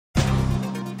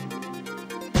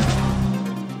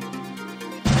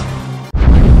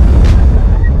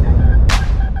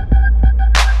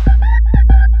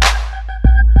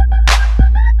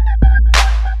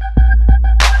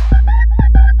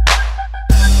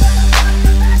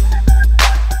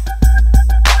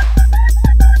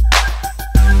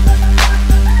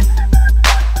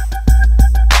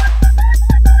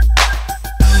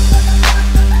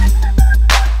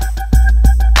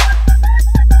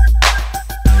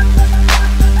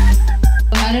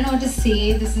I don't know what to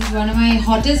say. This is one of my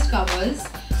hottest covers,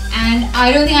 and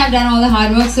I don't think I've done all the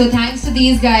hard work. So thanks to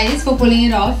these guys for pulling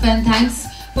it off, and thanks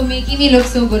for making me look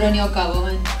so good on your cover.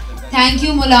 And thank you,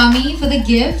 Mulami, for the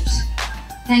gift.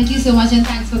 Thank you so much, and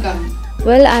thanks for coming.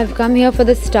 Well, I've come here for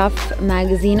the Stuff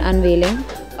magazine unveiling.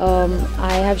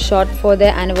 I have shot for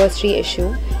their anniversary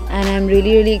issue, and I'm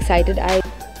really excited. I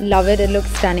love it. It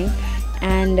looks stunning,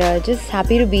 and just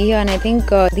happy to be here. And I think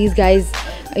these guys,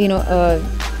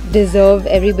 deserve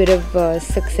every bit of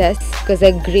success because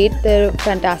they're great. They're a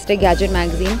fantastic gadget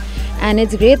magazine, and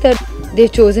it's great that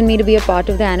they've chosen me to be a part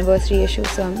of the anniversary issue.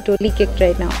 So I'm totally kicked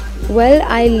right now. Well,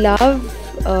 I love.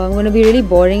 I'm going to be really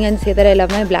boring and say that I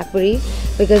love my BlackBerry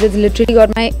because it's literally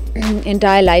got my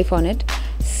entire life on it.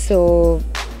 So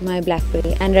my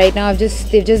BlackBerry, and right now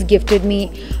they've just gifted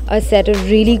me a set of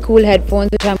really cool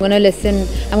headphones which I'm going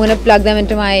to plug them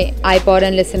into my iPod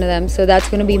and listen to them. So that's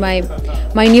going to be my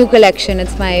new collection.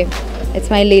 It's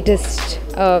my latest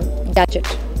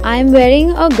gadget. I'm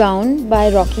wearing a gown by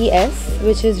Rocky S,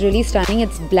 which is really stunning.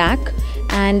 It's black,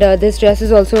 and this dress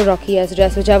is also a Rocky S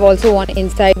dress, which I've also worn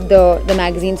inside the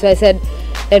magazine. So I said,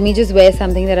 let me just wear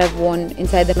something that I've worn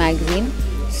inside the magazine.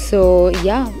 So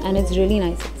yeah, and it's really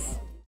nice.